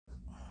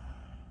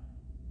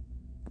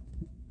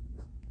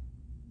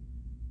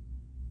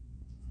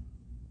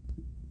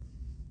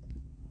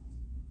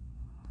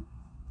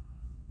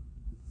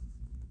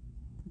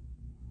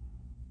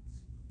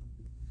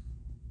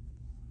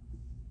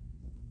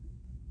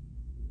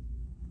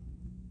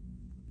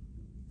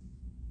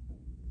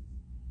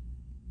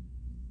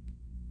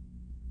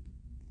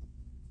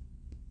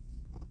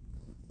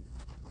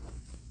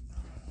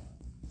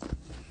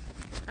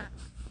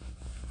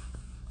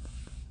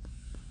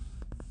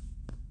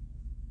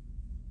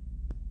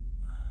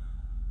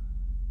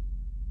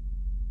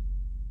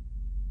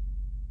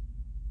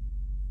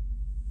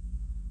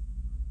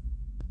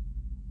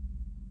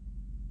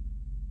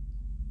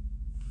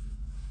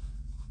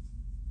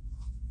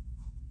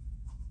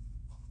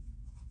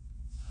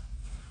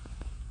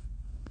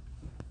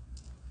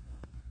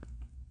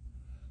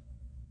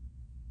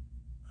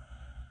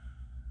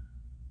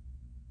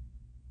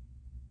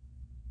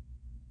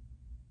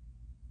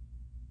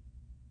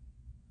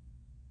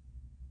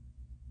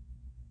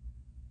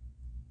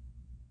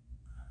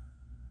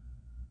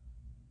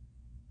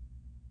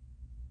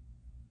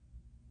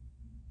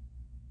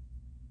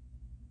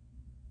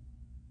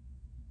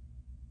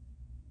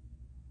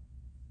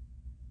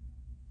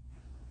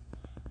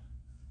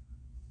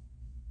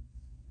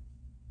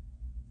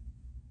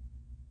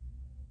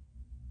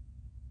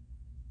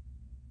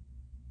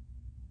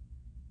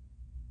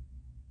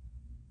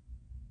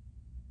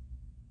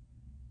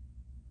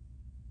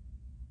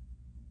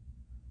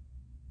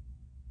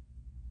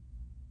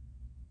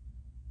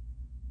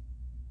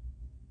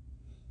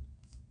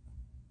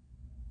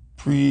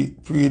Pre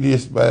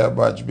this buy a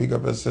badge, big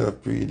up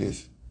yourself pre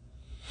this.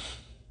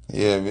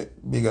 Yeah,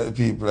 big up the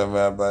people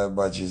that buy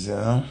badges, you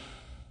know.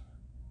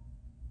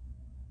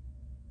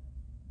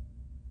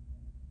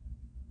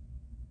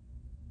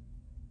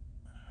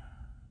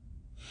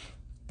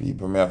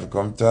 People may have to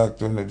come talk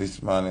to me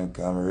this morning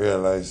because I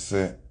realize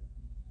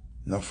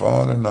no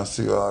phone no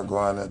see what I go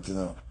on it, you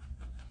know.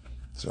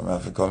 So I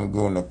have to come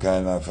go no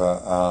kind of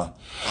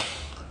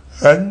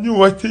I knew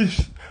what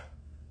is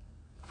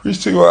we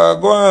see what I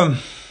go on.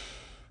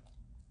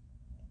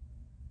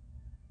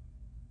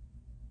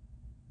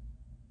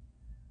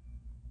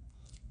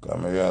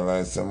 Because I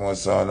realize that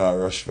most of them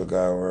rush for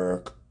guy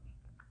work.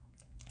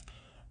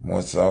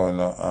 Most of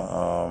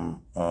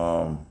them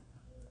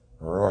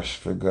rush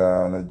for guy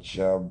on a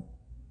job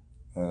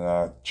and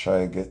I try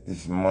to get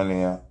this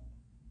money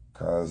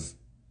because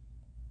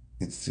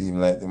it seems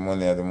like the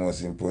money is the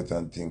most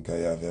important thing because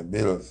you have your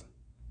bills.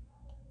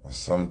 But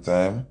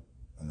sometimes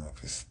you have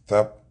to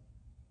stop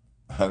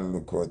and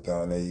look out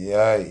on the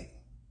eye.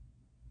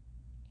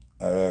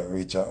 I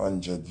reach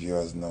 100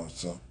 viewers now,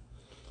 so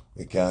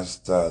we can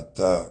start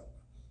talk.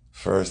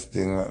 First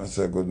thing, let me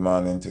say good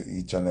morning to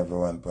each and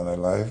everyone on the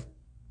live.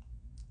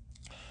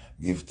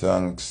 Give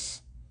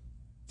thanks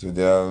to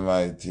the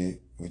Almighty,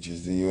 which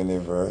is the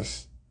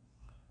universe,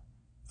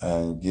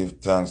 and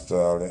give thanks to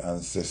all the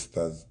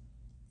ancestors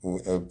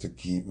who helped to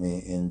keep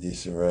me in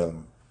this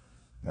realm.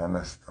 You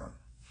understand?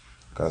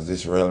 Because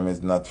this realm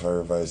is not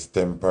forever, it's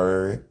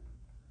temporary.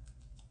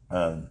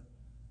 And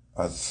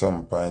at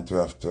some point we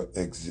have to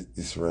exit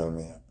this realm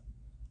here.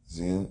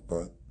 See?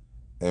 But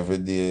every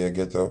day you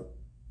get up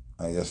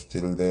and you're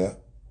still there,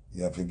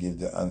 you have to give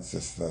the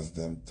ancestors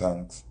them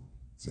thanks.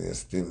 So you're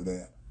still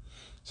there.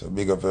 So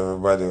big up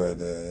everybody right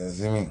there, you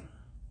see me?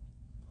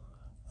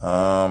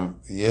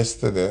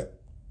 Yesterday,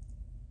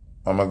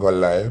 I'm gonna go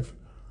live.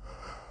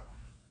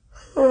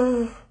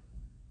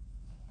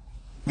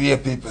 Yeah,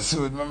 people,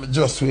 so I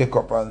just wake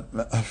up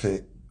and I have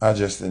to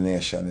adjust the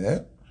nation, yeah?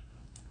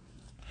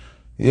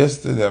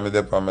 Yesterday, I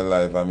did on my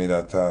live, I made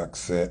a talk,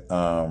 say,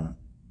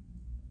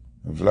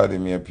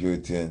 Vladimir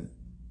Putin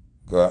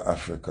go to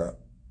Africa,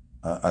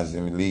 and as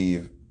him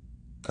leave,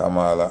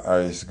 Kamala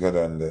Harris go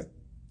down there,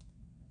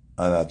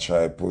 and I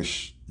try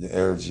push the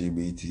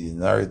LGBT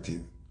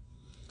narrative.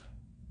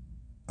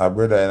 A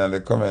brother in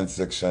the comment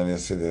section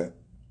yesterday,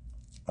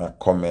 a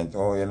comment,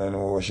 oh, you don't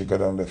know what she got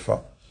down there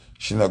for.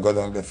 She not go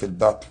down there for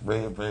that,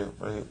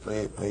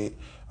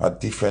 a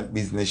different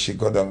business she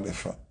go down there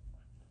for.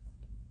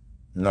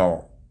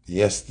 No,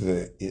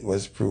 yesterday it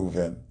was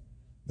proven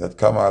that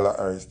Kamala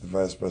Harris, the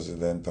Vice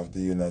President of the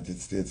United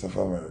States of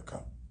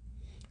America,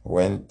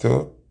 went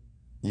to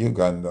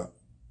Uganda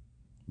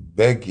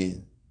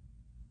begging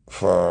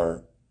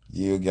for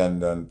the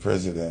Ugandan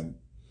president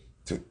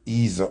to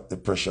ease up the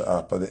pressure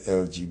up of the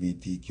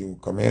LGBTQ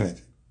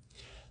community.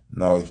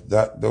 Now, if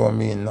that don't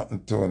mean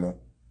nothing to you,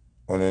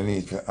 you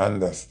need to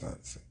understand.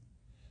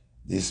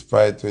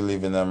 Despite we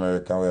live in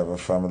America, we have a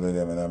family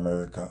them in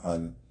America,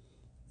 and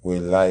we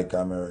like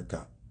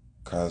America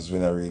because we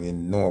don't really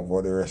know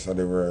what the rest of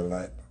the world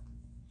like.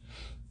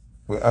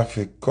 We have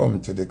to come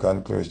to the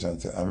conclusion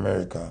that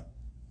America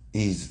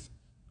is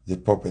the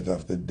puppet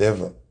of the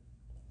devil.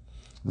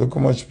 Look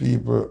how much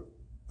people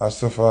are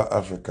suffer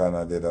Africa and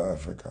are dead of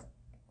Africa.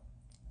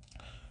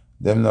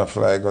 Them not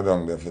fly go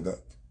down there for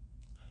that.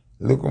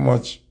 Look how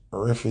much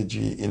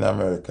refugee in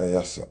America,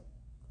 yes sir.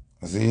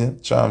 See,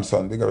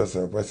 Charmson, big up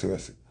yourself,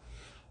 West.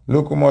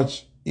 Look how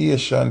much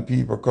Asian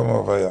people come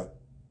over here.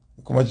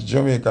 Look how much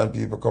Jamaican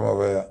people come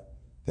over here.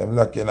 Them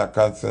locked in a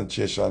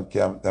concentration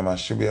camp, them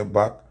should be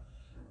back.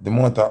 The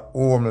amount of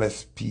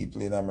homeless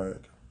people in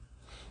America.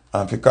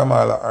 And for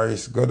Kamala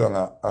Harris go down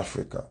to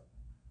Africa,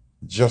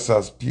 just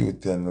as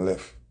Putin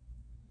left.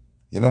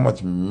 You know how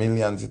much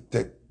millions it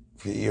take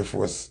for Air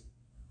Force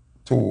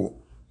 2,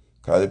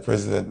 because the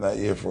president in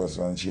Air Force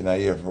 1, she in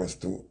Air Force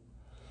 2.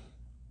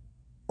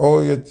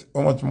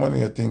 How much money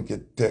you think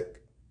it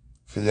take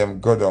for them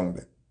go down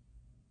there?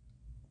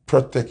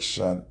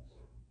 Protection,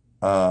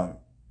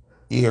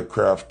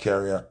 aircraft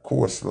carrier,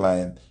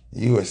 coastline,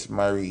 US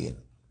Marine,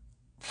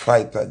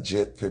 fighter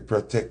jet to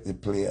protect the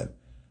plane.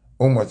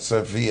 How much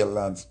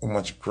surveillance, how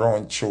much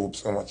ground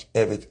troops, how much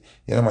everything.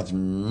 You know how much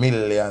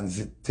millions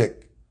it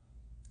take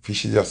for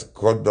she just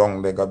go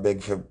down there, go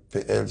beg for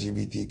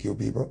LGBTQ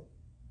people?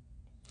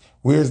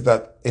 Where's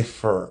that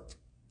effort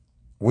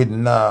with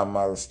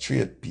normal,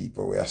 straight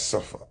people where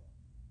suffer?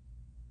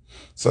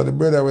 So the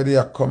brother where they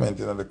are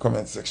commenting in the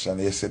comment section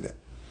yesterday,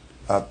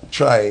 I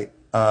try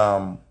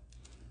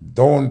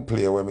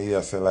downplay what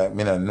me say, like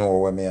me not know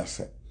what me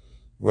say.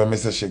 When me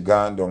say she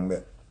gone down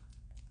there,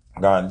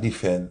 gone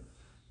defend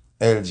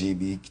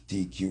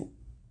LGBTQ.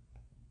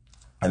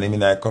 And in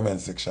the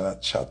comment section, I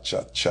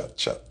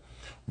chat.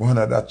 One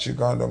of that she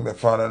gone down there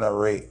found an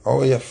array.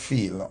 How you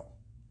feel now?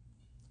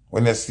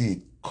 When you see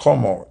it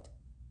come out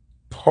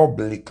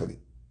publicly,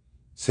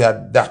 say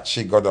that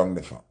she go down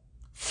there for.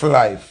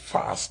 Fly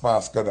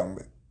fast go down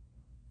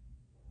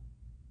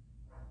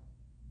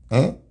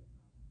there.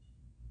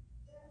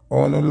 I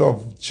want to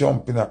love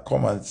jump in a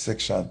comment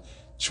section.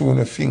 Chew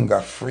the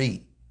finger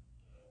free.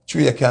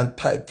 Chew you can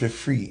type for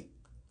free.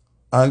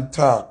 And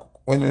talk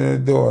when you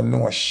don't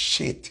know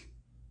shit.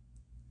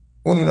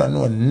 When you don't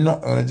know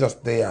nothing, when you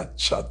just there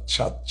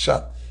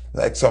chat.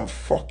 Like some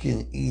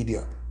fucking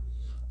idiot.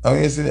 And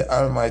when you see the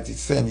Almighty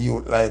send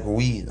you like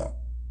we now.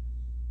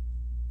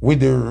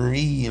 With the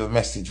real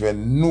message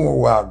when know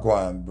what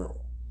going, bro.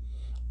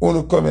 When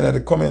you come in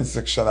the comment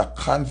section, I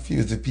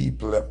confuse the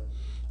people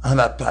and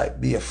I type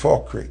be a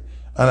fuckery.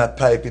 And I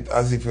type it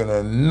as if you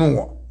don't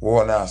know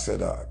what I say,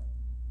 dog.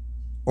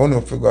 When you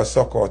figure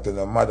suck out in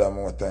the mother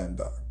more time,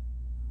 dog.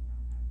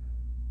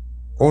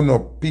 When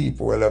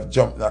people will have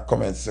jumped in the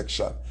comment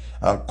section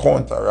and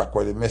counteract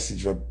what the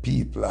message that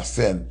people are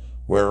saying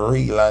were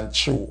real and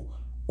true.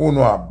 When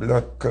a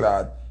blood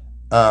clot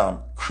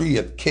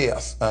create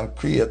chaos and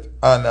create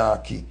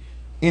anarchy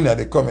in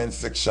the comment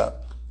section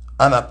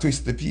and I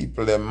twist the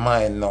people their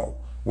mind now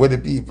where the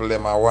people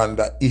them I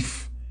wonder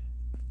if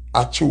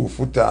a true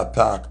Foota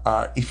attack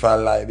or if I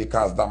lie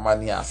because the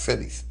man here said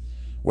this.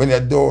 When you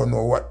don't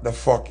know what the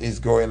fuck is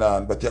going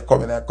on but you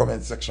come in the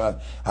comment section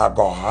and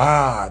go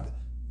hard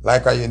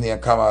like you name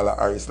Kamala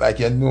Harris, like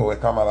you know what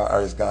Kamala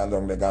Harris gone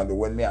down the gonna do.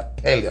 When me I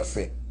tell you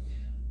say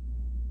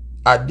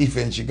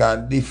she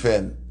can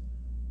defend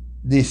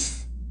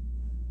this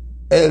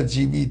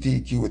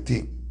LGBTQ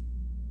thing.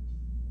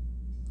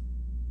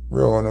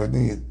 Bro, no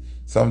need.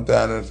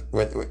 Sometimes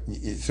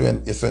it's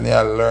when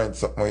you learn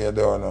something you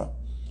don't know,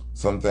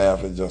 sometimes you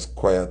have to just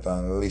quiet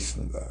and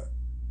listen to that.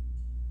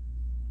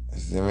 You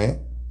see me?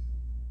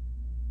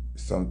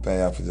 Sometimes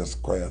you have to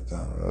just quiet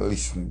and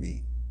listen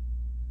be.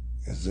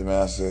 You see me?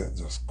 I say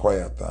just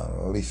quiet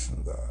and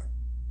listen, dog.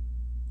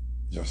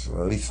 Just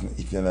listen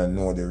if you don't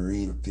know the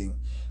real thing.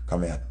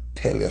 Come here,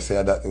 tell you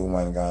say that the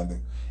woman gonna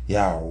do.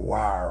 Yeah,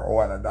 wow,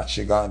 what that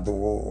she gonna do,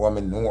 what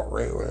me know,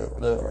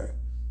 right.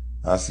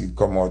 And see it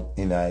come out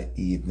in the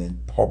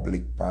evening,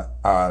 public,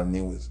 all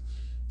news.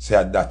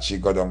 Say that she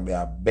go down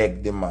there,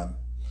 beg the man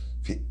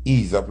to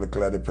ease up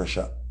the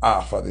pressure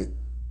off of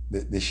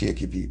the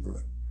shaky people.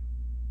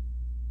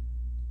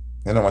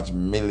 You know how much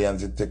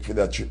millions it take for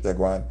that trip they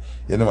go on.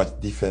 You know how much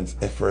defense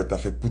effort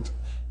have to put.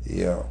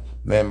 Yeah.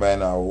 Remember, you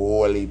know, a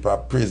whole heap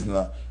of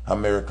prisoner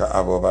America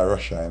have over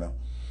Russia, you know.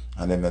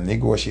 And then they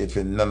negotiate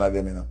for none of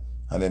them, you know.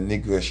 And then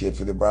negotiate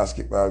for the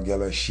basketball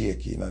girl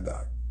shaky, you know,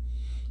 dog.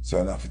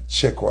 So you have to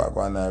check what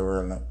going on in the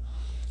world now.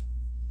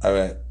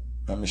 Alright,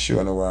 let me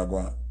show you what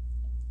going on.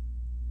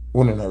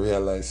 We don't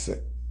realize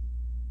that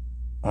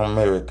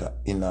America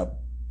in a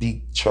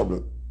big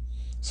trouble.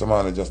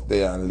 Someone just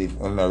there and live.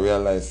 We don't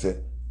realize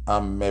that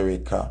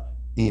America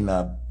in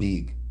a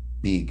big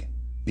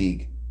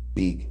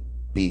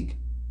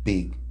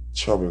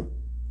trouble.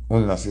 We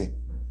don't see.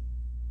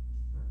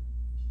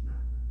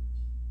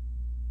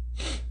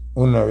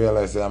 We don't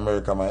realize that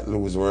America might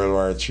lose World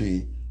War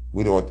III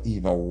without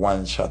even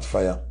one shot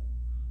fire.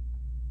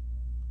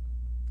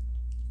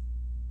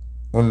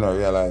 We don't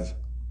realize.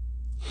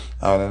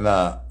 And we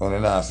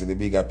don't see the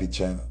bigger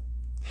picture.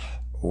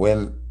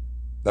 When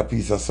the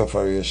piece of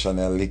sufferation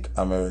lick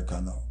America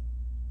now.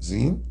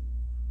 See?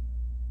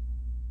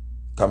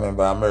 Coming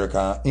by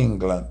America and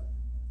England,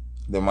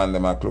 the man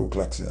them are Ku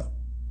Klux here.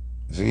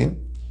 See?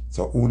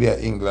 So who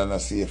the England are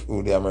safe,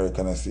 who the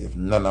American are safe,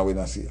 none of them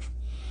are safe.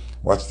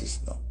 Watch this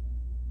now.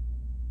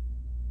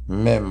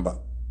 Remember,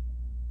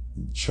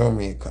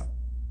 Jamaica,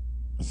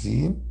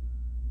 see?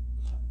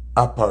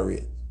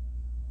 Operate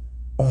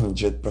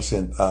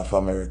 100% of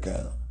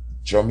America.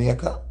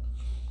 Jamaica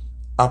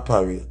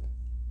operate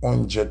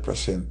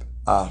 100%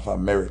 of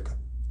America.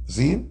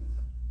 See?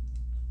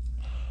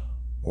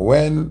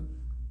 When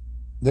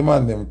the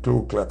man them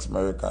Ku Klux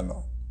America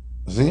now.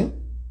 See?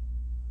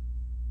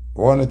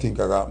 What do you think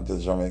happened to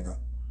Jamaica?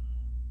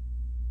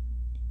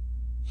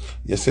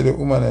 You see the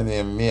woman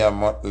named Mia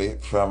Motley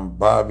from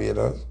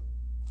Barbados?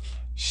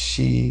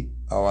 She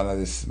is one of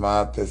the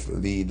smartest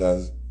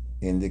leaders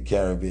in the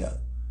Caribbean.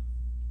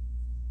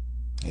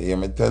 You hear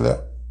me tell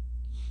you?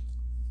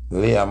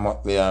 Leah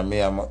Motley or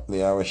Mia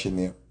Motley or what she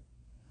name?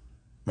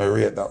 I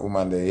rate that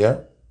woman there, yeah?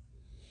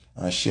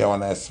 And she is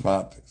one of the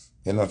smartest.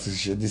 You know,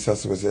 she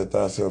disassociated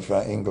herself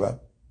from England.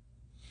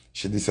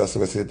 She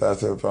disassociated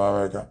herself from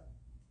America.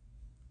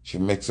 She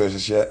makes sure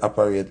she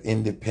operate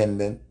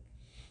independent.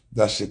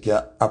 That she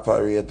can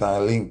operate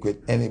and link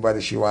with anybody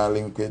she want to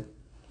link with.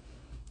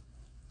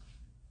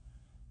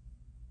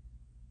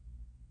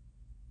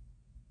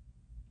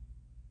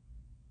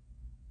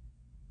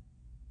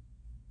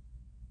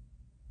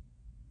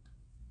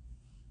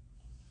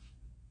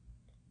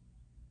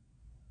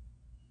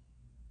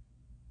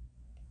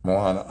 I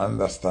want to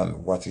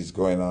understand what is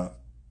going on.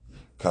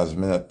 Because I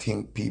don't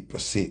think people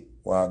see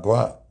what go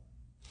on.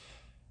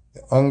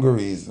 The only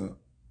reason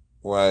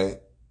why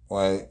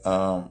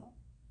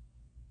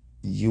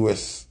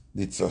US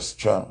did so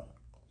strong,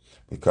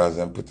 because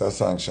they put a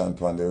sanction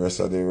on the rest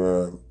of the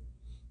world.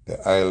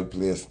 The oil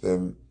place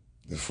them,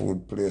 the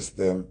food place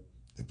them,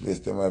 the place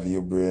them have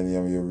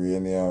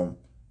uranium,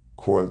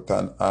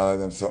 coltan, all of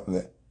them something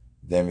that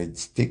them it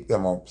stick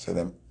them up so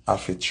them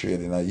have to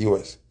trade in the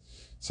US.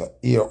 So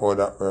here all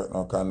that work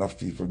now, because enough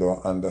people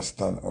don't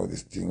understand how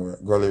this thing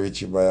works. Gully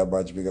Richie buy a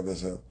badge, big up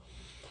yourself.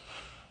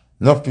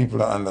 Enough people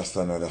don't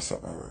understand how that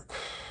something work.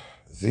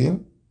 See?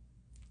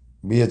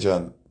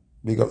 Bajan,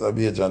 big up the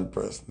Bajan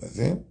person.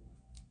 See?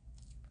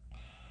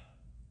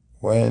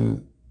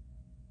 When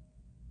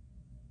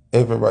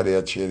everybody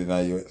are trading in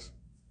the US,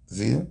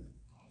 see?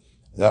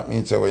 That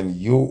means that when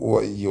you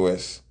owe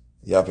US,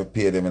 you have to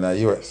pay them in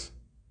the US.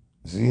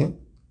 See?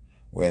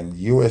 When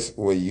US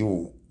owe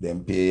you,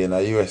 them pay in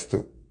the US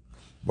too.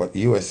 But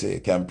USA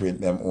can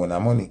print them own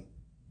money.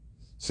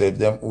 So if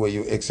them owe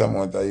you X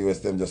amount of US,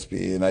 them just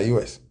pay in the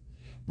US.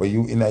 But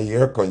you in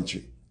your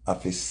country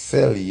have to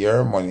sell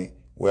your money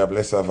where have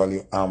lesser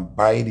value and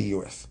buy the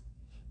US.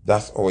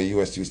 That's how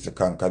US used to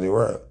conquer the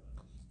world.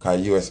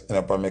 Because US end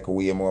up and make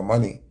way more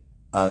money.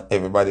 And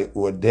everybody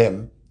owe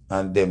them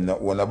and them not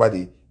owe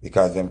nobody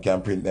because them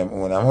can print them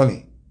own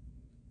money.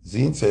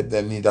 Zine said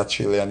them need $1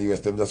 trillion US,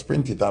 them just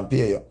print it and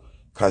pay you.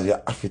 Because you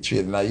have to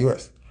trade in the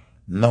US.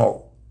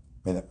 No.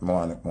 I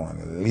want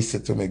to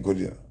listen to me good,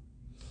 you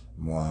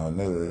know. I want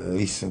to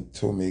listen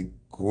to me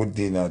good,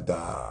 you know,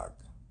 dog.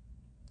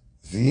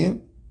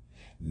 Zine?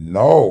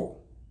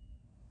 No.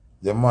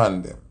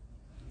 Demand them.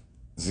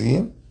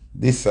 Zine?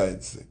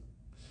 Decides it.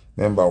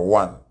 Number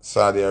one,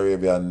 Saudi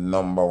Arabia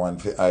number one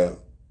for oil.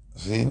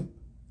 Zine?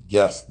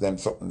 Gas, them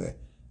something there.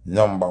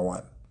 Number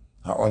one.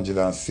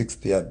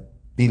 $160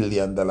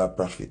 billion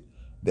profit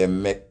they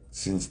make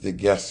since the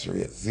gas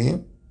rate.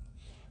 Zine?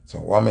 So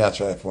what may I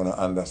try for to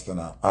understand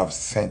and have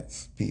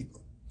sense,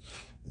 people.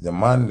 The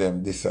man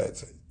them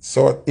decides.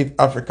 So if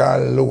Africa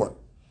alone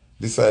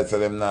decides that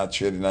them not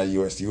trade in the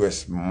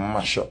US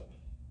mash up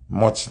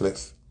much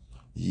less.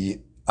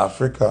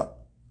 Africa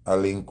are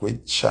linked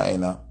with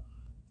China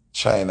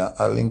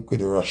are linked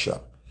with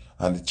Russia,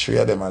 and the three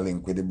of them are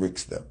linked with the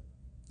BRICS them.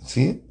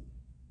 See?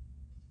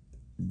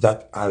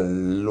 That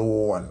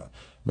alone.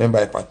 Remember,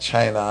 if a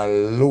China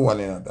alone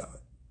in that,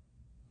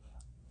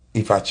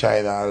 if a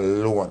China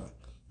alone,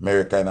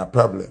 America in a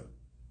problem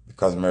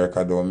because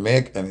America don't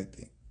make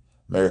anything.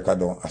 America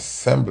don't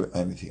assemble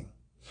anything.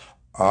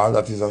 All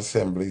that is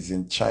assembled is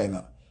in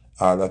China.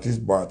 All that is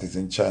bought is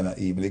in China.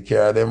 Even the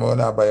car them on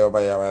buy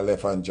our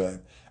left hand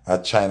drive.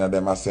 At China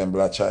them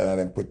assemble, at China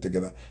them put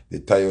together. The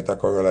Toyota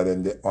Corolla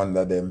them, the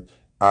Honda them,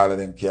 all of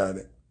them car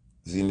them.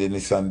 The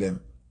Nissan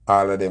them,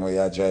 all of them where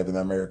you drive in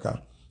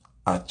America.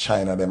 At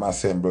China them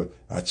assemble,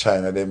 at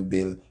China them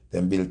build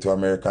to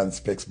American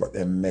specs, but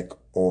they make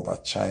over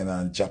China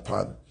and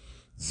Japan.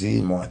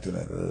 Zine want to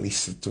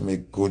listen to me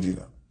good, you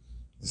know.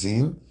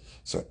 Zine?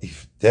 So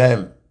if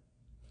them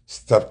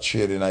stop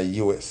trading in the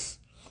US,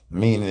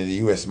 meaning the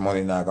US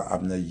money now going to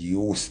have no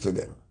use to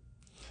them,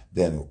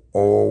 then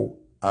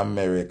all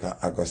America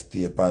are going to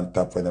stay up on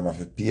top when them have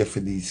to pay for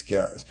these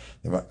cars.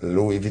 Them have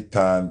Louis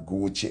Vuitton,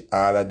 Gucci,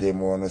 all of them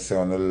want to say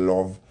on the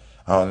love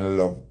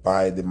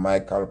buy the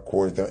Michael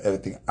Kors and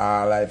everything.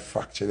 All I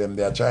factory them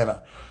there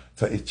China.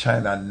 So if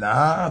China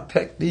now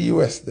take the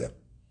US them,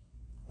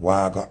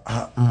 what going to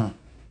happen?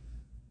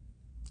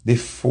 The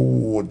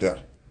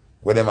food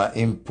where them are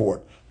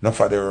import, not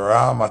for the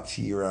raw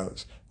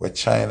materials where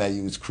China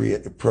use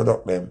create the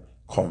product them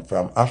come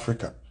from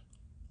Africa.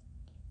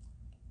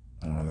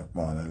 I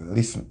want to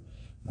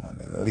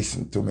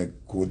listen to me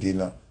good, you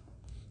know.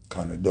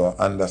 Because they don't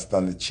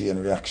understand the chain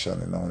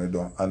reaction, you know. They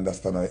don't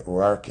understand how it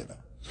works, you know.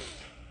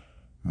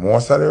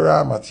 Most of the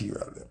raw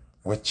material them,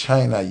 where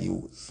China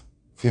use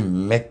to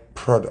make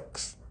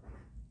products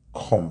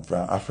come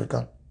from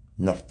Africa.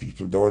 Enough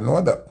people don't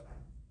know that.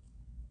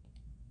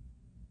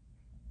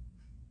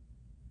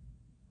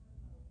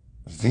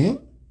 See?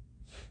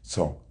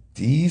 So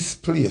these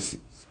places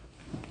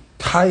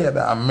tired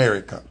of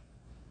America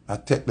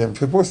and take them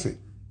for pussy.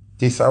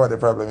 This is what the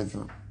problem is.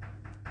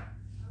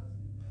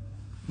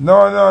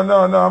 No,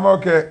 I'm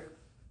okay.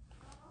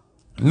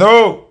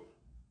 No.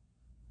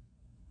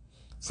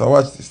 So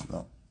watch this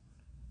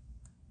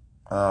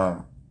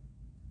now.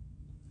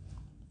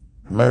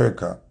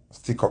 America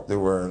stick up the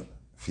world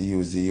to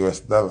use the US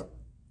dollar.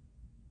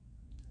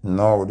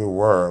 Now the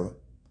world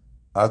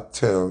I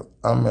tell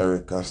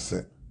America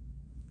say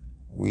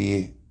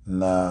we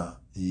now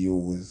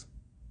use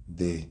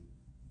the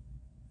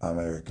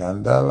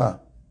American dollar.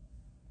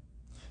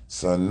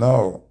 So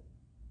now,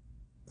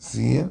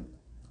 see,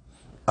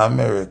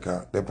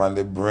 America, they're on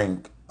the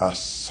brink of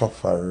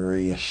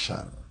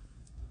sufferation.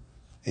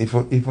 If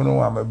you don't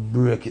want to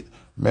break it,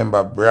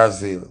 remember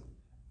Brazil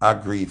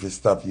agreed to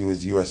stop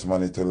use US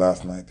money till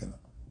last night. You know?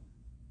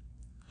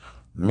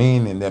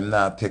 Meaning them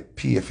not take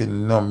pay for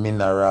no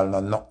mineral, no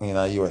nothing in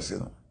the US. You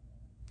know?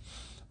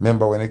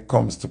 Remember when it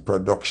comes to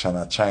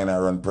production, China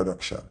run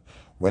production.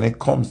 When it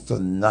comes to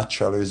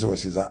natural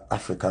resources,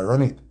 Africa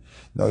run it.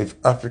 Now if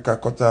Africa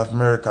cut off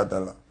America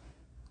dollar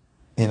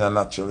in a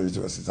natural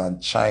resources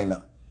and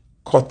China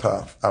cut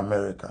off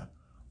America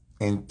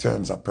in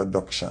terms of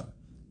production,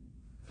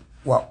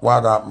 what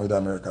happen with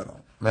America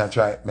now? May I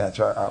try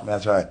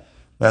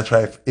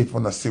if you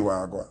want to see where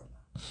I go.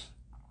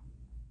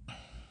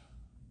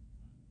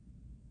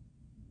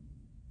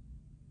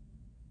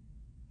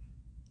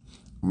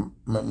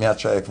 me I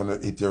try for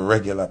it the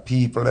regular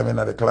people them in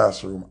the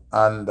classroom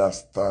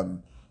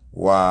understand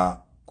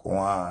what go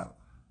on.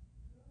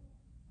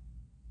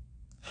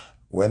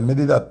 When me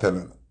did that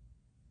telling,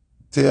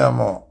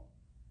 TMO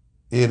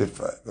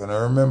 85, and I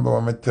remember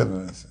when me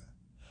telling you,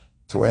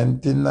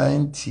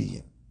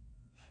 2019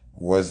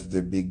 was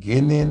the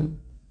beginning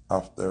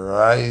of the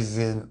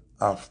rising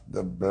of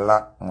the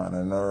black man.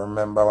 And I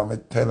remember when me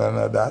telling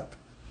her that,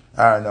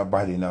 or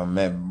nobody no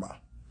remember.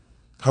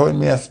 How when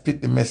me I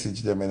spit the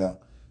message them, you know,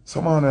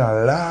 someone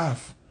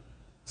laugh,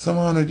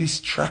 someone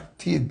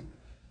distracted,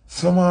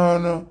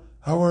 someone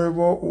I worry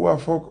about who I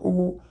fuck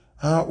who,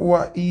 and who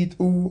I eat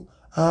who,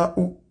 and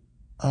who.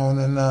 I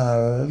wanna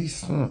now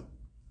listen.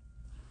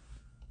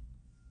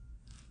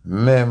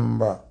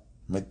 Remember,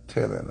 me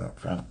telling her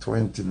from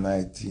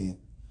 2019,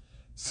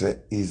 say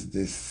is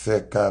the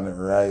second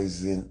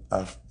rising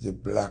of the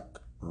black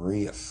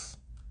race.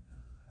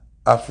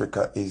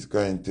 Africa is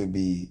going to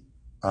be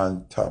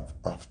on top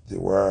of the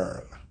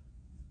world.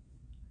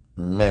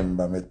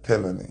 Remember me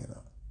telling you,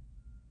 know.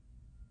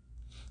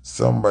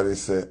 Somebody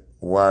said,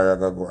 warrior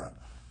go on.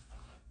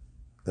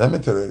 Let me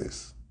tell you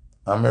this.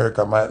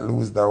 America might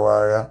lose the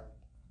warrior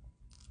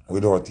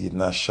without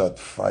even a shot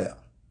fire.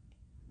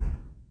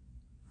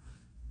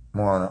 I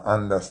want to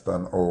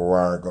understand how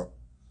war go.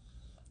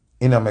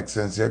 It don't make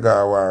sense you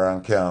got a war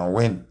and can't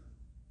win.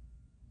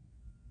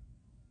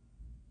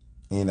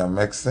 It don't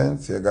make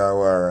sense you got a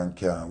war and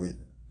can't win.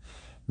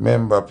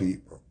 Remember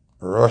people,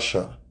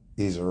 Russia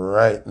is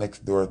right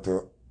next door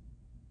to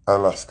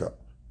Alaska.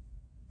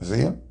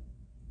 See?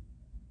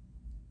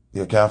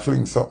 You can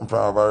fling something from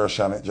over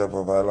Russia and it drop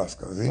over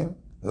Alaska. See?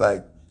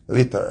 Like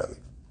literally.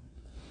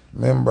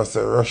 Remember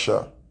say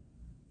Russia,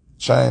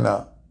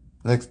 China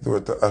next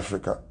door to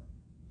Africa.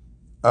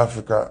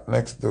 Africa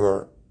next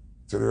door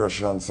to the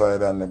Russian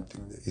side and them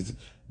things.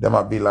 Them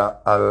a build an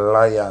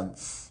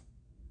alliance.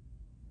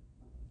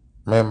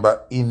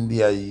 Remember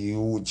India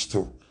huge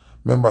too.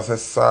 Remember say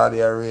Saudi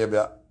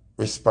Arabia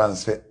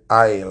responds for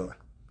oil.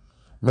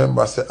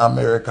 Remember say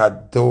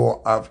America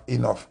don't have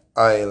enough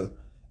oil.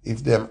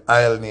 If them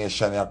oil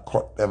nation you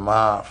cut them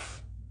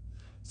off.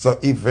 So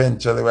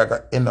eventually we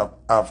got enough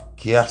of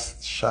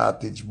gas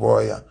shortage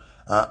boy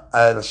and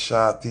oil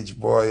shortage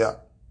boy.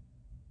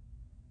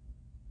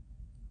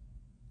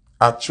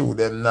 I true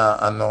them now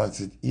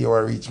announce it. You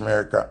will reach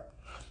America.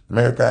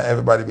 America and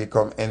everybody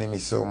become enemy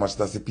so much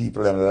that the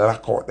people them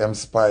lock out them,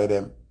 spy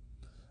them.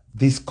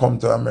 This come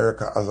to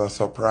America as a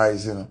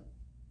surprise, you know.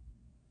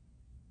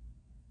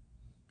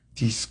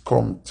 This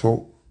come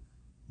to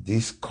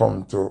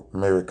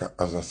America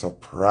as a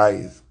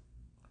surprise.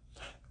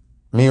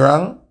 Me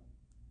wrong?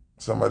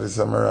 Somebody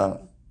say me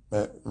wrong.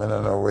 Me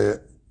don't know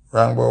where.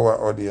 Wrong about what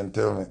audience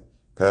tell me.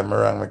 Because me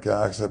wrong, me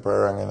can't accept a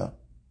wrong, you know.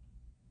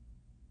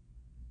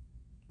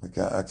 We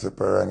can't accept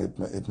a wrong if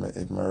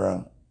me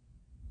wrong.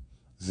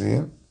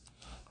 See?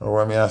 Or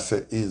what I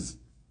say is,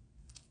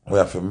 we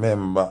have to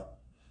remember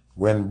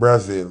when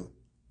Brazil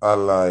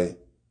ally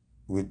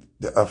with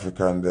the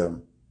African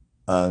them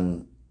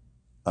and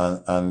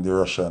the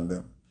Russian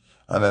them.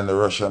 And then the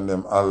Russian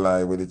them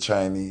ally with the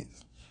Chinese.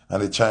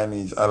 And the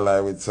Chinese ally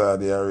with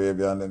Saudi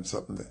Arabia and them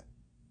something there.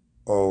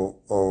 Oh,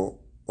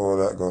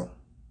 that go.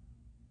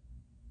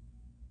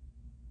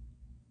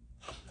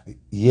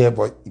 Yeah,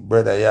 but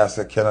brother, you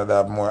say Canada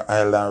have more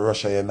oil than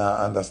Russia, you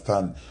not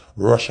understand.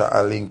 Russia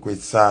are linked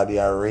with Saudi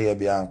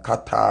Arabia and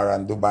Qatar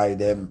and Dubai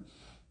them.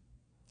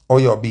 Or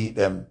you beat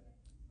them.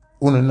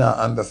 You not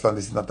understand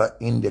this is not an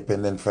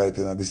independent fight,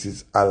 you know. This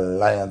is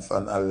alliance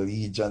and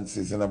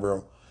allegiances, you know,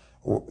 bro.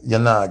 You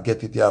not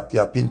get it,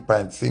 you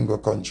pinpoint single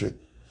country.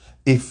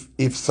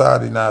 If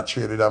Saudi not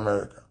trade with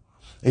America,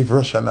 if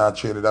Russia not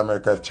trade with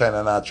America, if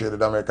China not trade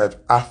with America, if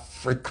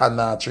Africa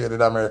not trade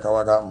with America,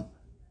 what happen?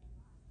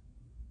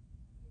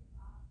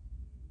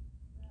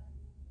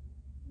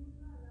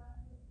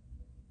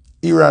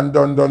 Iran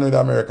done with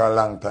America a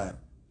long time.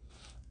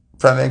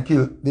 From them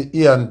kill the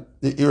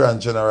Iran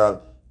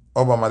general,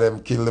 Obama them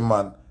kill the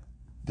man,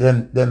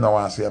 then no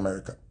one see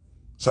America.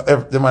 So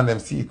if the man them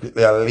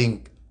secretly are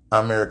link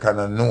America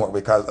and know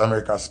because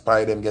America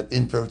spy them get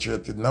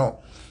infiltrated now.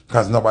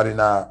 Because nobody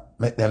now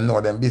make them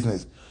know them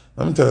business.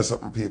 Let me tell you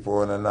something people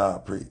wanna now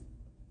pray.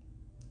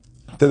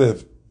 Tell you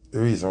the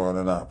reason why I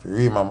wanna now pray.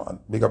 Read my man.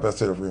 Big up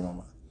yourself, read my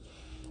man.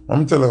 Let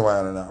me tell you why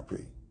I wanna now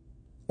pray.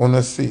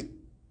 Wanna see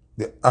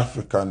the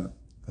African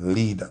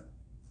leader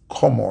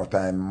come out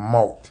and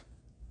mouth.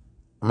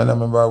 I don't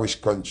remember which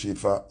country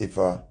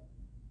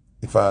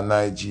if a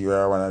Nigeria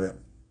or one of them.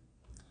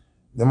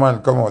 The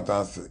man come out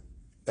and say,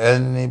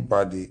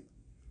 anybody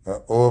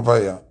over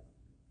here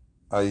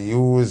I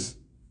use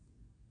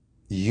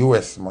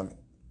US money,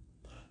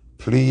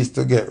 please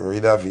to get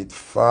rid of it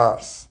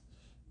fast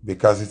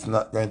because it's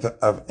not going to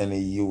have any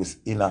use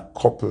in a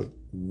couple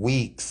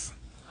weeks.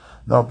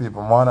 Now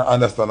people want to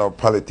understand how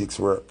politics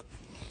work.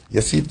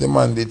 You see if the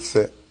man did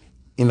say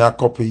in a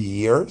couple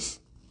years,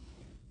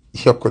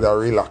 you could have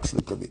relaxed a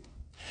little bit.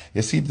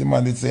 You see if the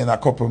man did say in a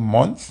couple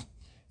months,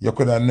 you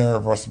could have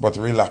nervous but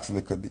relax a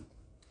little bit.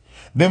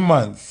 The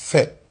man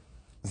said,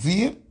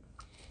 see,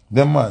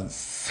 The man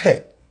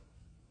said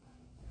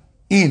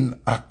in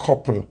a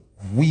couple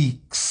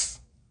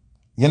weeks.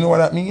 You know what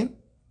that mean?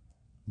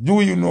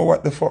 Do you know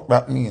what the fuck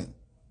that mean?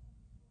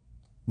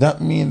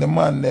 That mean the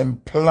man them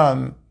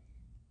plan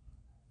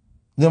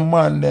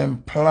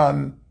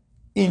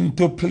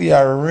into play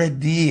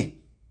already.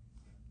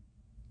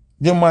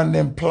 The man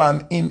them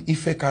plan in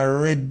effect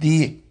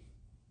already.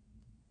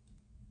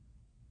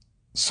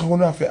 So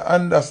we have to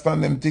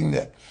understand them thing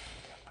there.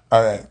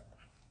 Alright.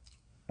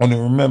 And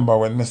remember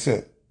when I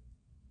say,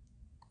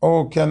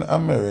 how can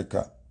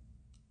America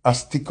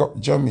stick up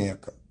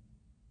Jamaica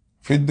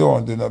if you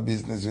don't do no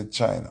business with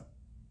China?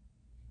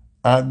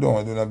 I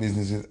don't do no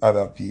business with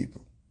other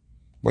people.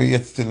 But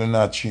yet still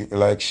not treat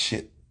like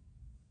shit.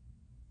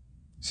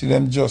 See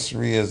them just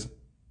raise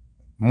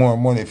more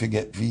money if you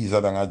get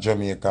visa than a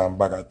Jamaica and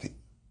Bagatti.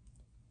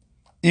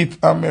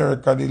 If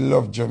America did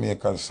love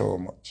Jamaica so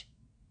much,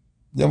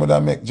 they would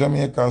have make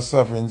Jamaica a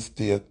sovereign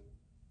state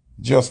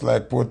just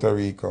like Puerto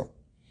Rico,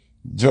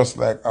 just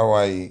like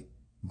Hawaii,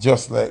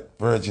 just like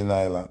Virgin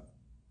Island.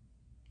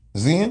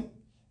 See?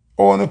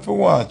 Only if you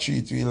want to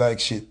treat you like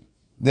shit,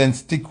 then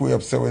stick way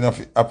up so we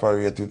don't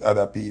operate with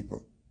other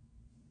people.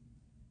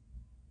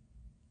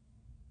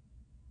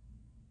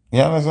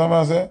 You understand what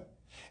I'm saying?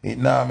 It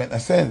now make no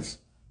sense.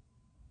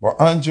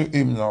 But Andrew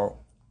him now,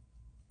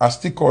 I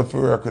stick out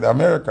for work with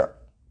America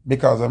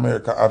because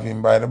America have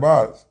him by the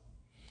balls.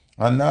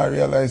 And now I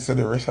realize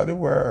the rest of the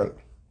world.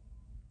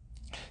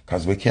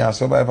 Because we can't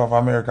survive off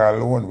America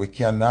alone. We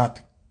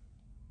cannot.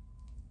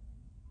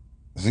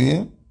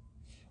 See?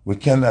 We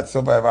cannot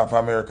survive off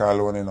America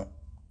alone, you know.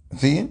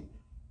 See?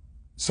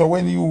 So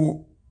when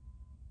you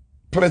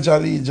pledge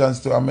allegiance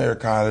to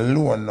America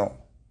alone now,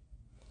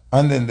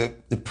 and then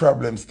the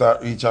problems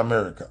start reach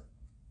America,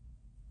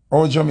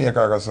 how Jamaica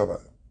gonna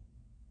survive?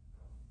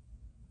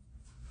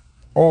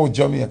 How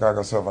Jamaica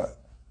gonna survive?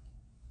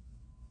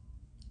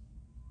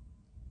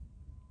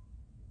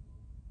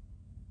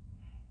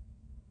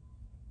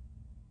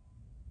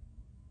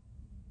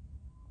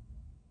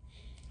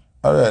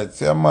 Alright,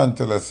 say a man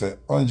tell us say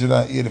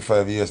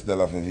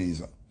 $185 for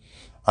visa.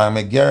 And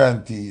I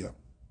guarantee you,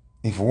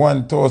 if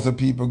 1,000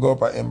 people go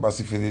up at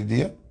embassy for the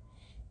day,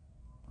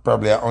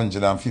 probably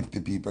 150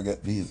 people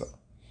get visa.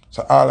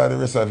 So all of the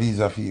rest of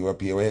visa fee will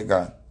pay where it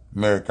gone.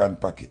 American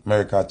pocket.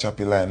 America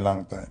choppy line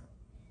long time.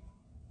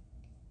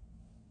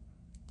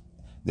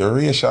 The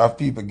ratio of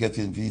people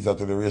getting visa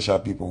to the ratio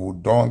of people who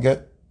don't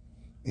get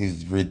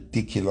is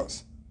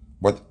ridiculous.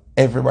 But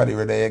everybody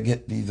whether you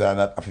get visa and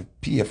not have to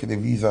pay for the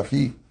visa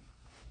fee.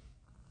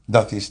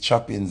 That is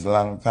chopping's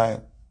long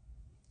time.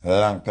 A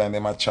long time they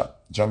might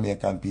chop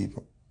Jamaican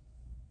people.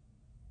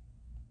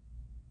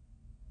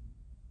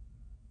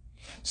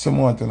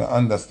 Someone to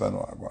understand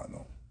what I'm going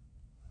on.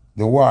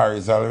 The war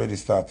is already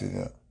started. You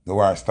know? The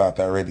war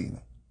started already. You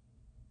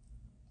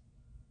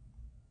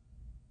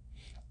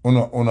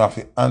know? You have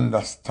to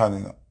understand. You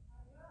know?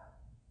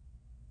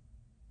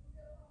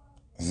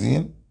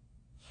 See?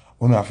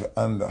 You have to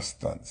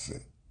understand. See?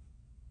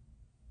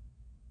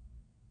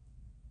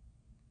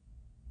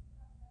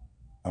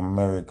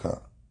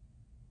 America,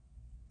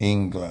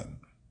 England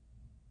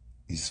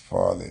is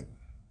falling.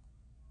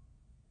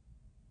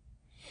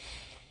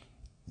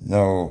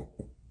 Now,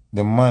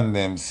 the man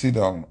them sit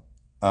down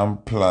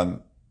and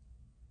plan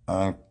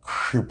and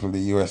cripple the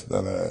US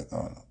dollar right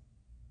now.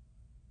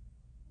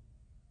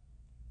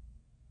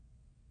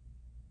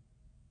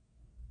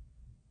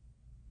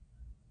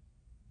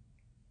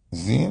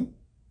 See?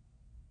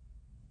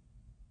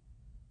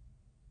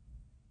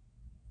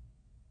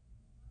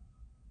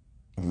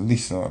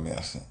 Listen what me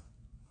I say.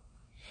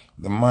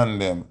 The man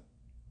them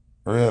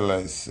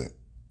realize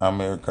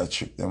America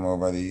tricked them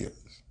over the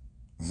years.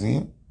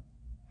 See?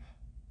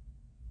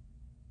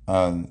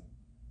 And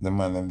the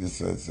man them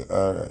decides,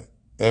 alright,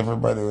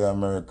 everybody with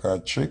America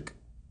trick,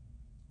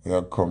 we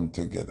all come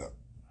together.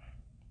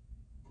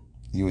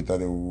 Youth are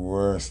the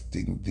worst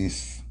thing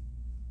this.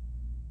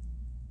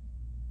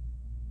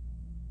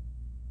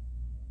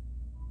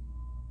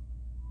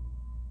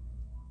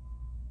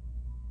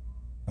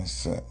 I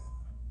said,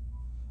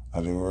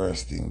 are the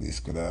worst thing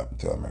this could happen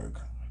to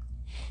America.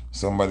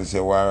 Somebody say,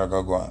 why I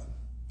go on?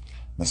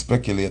 I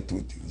speculate two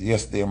things.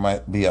 Yes, there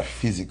might be a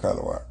physical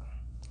war.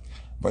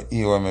 But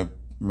here me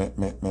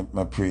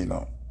pray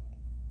now.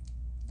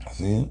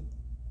 See?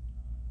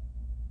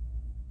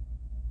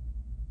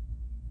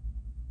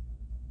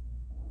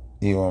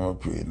 Here me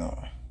pray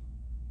now.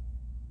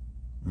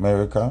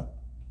 America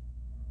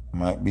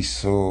might be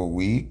so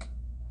weak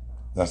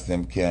that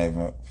them can't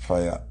even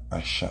fire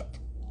a shot.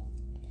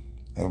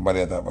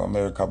 Everybody talk about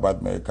America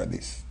bad, America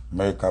this.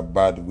 America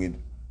bad with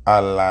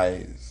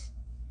allies.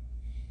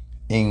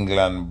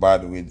 England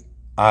bad with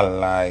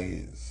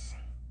allies.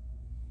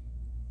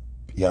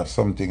 You have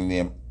something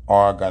named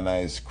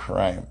organized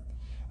crime.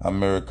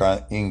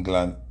 America and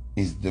England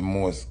is the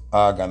most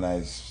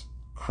organized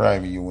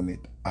crime unit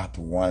at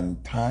one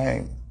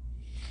time.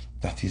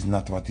 That is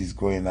not what is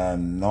going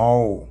on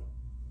now.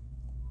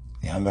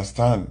 You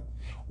understand?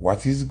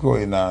 What is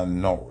going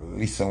on now?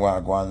 Listen what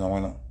is going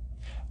on now.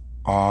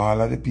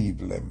 all of the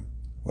people them,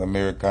 where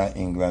America and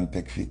England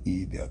take for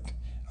idiot,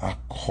 are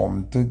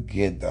come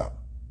together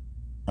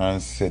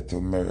and say to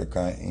America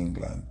and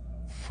England,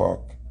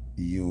 fuck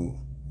you,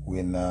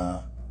 we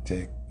not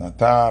take no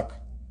talk.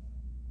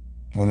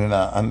 We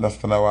not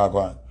understand what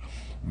going on.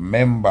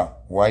 Remember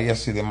why you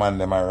see the man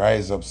them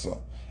rise up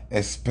so,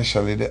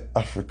 especially the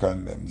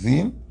African them,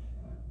 see?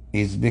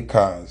 Is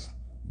because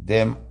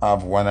them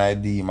have one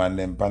idea man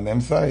them on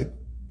them side.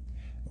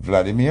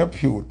 Vladimir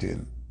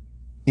Putin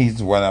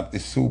is one of the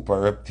super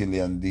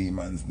reptilian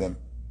demons them.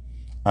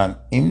 And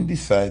him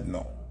decide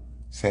now,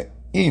 say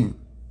him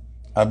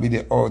I be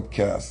the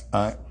outcast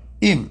and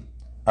him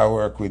I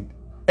work with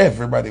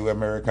everybody with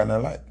American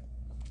alike.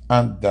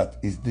 And that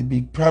is the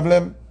big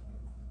problem.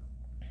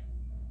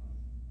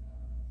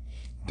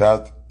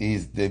 That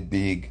is the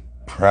big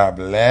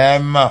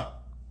problem.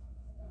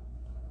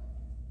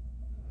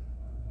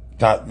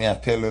 That me I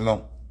tell you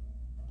now.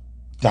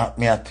 That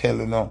me I tell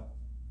you now.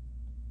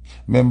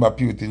 Remember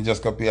Putin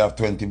just got pay off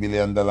 $20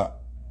 billion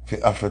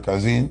for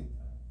Africa's in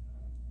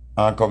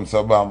and come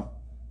to Bam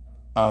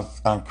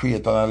and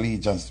create an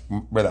allegiance,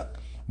 brother.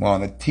 I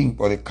want to think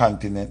of the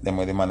continent them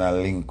where the man are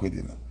link with,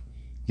 you know.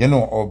 You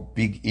know how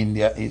big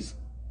India is?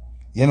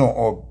 You know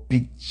how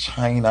big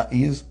China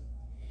is?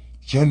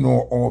 You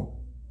know how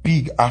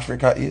big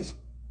Africa is?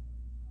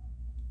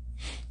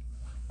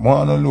 I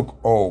want to look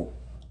how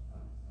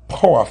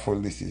powerful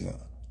this is.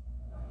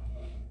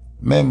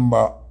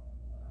 Remember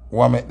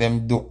what make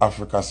them do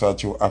Africa so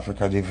through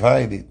Africa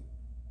divided?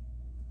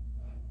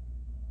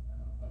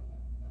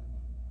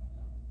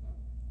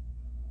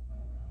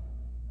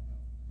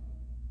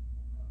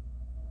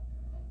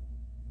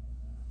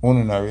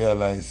 One not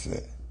realize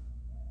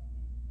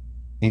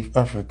if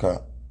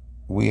Africa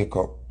wake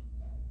up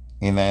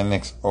in the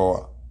next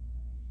hour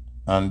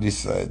and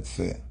decide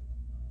say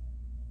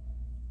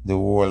the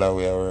whole of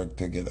we work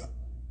together,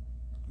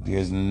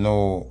 there's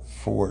no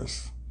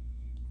force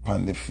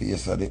on the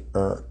face of the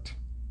earth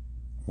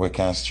we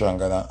can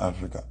stronger than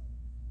Africa.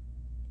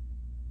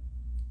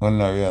 One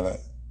not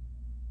realize.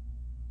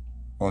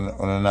 One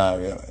not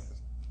realize.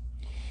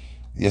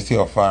 You see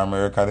how far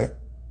America there?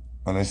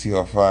 One see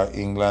how far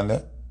England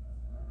there?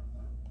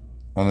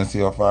 One see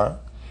how far?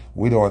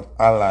 Without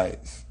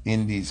allies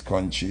in these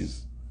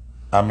countries,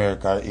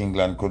 America or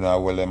England couldn't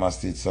have well them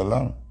stayed so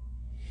long.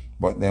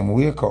 But them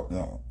wake up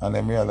now and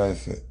them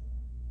realize say,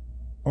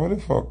 what the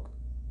fuck?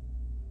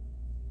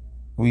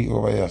 We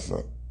over here,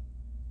 sir.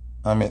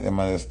 I make them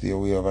and stay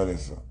way over there,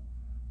 sir.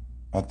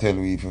 I tell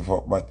you if you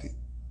fuck batty.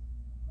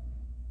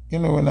 You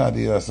know when I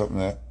do something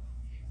there,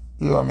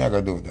 you know what me I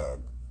gotta do,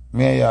 dog.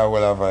 Me and you are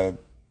well a vibe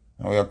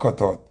and we are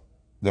cut out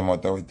them out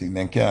of everything.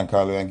 Then can't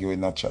call you and give you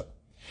no chat.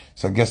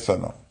 So guess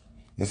what now?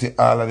 You see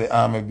all of the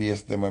army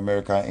base them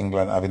America and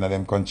England having in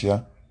them country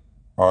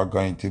are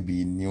going to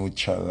be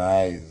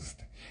neutralized.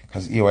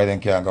 Because here they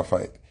can't go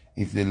fight.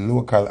 If the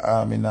local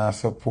army not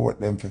support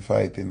them for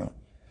fight, you know,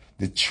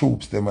 the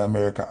troops them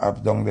America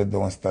have done, they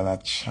don't stand a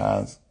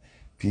chance.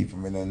 People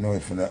may not know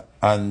if you don't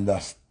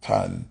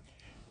understand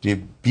the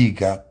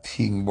bigger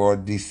thing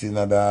about this in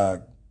a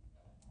dog.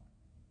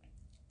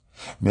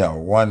 Me I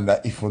wonder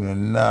if you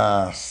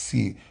not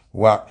see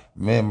what,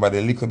 remember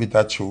the little bit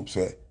of troops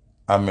where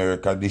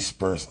America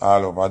dispersed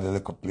all over the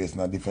little place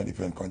in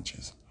different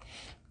countries.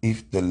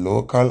 If the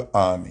local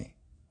army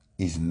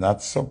is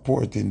not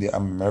supporting the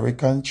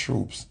American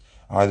troops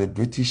or the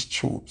British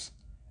troops,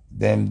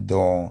 them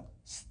don't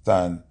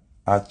stand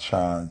a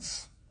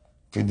chance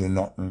to do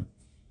nothing.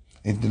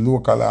 If the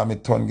local army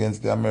turn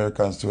against the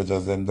American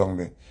soldiers, them down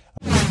there,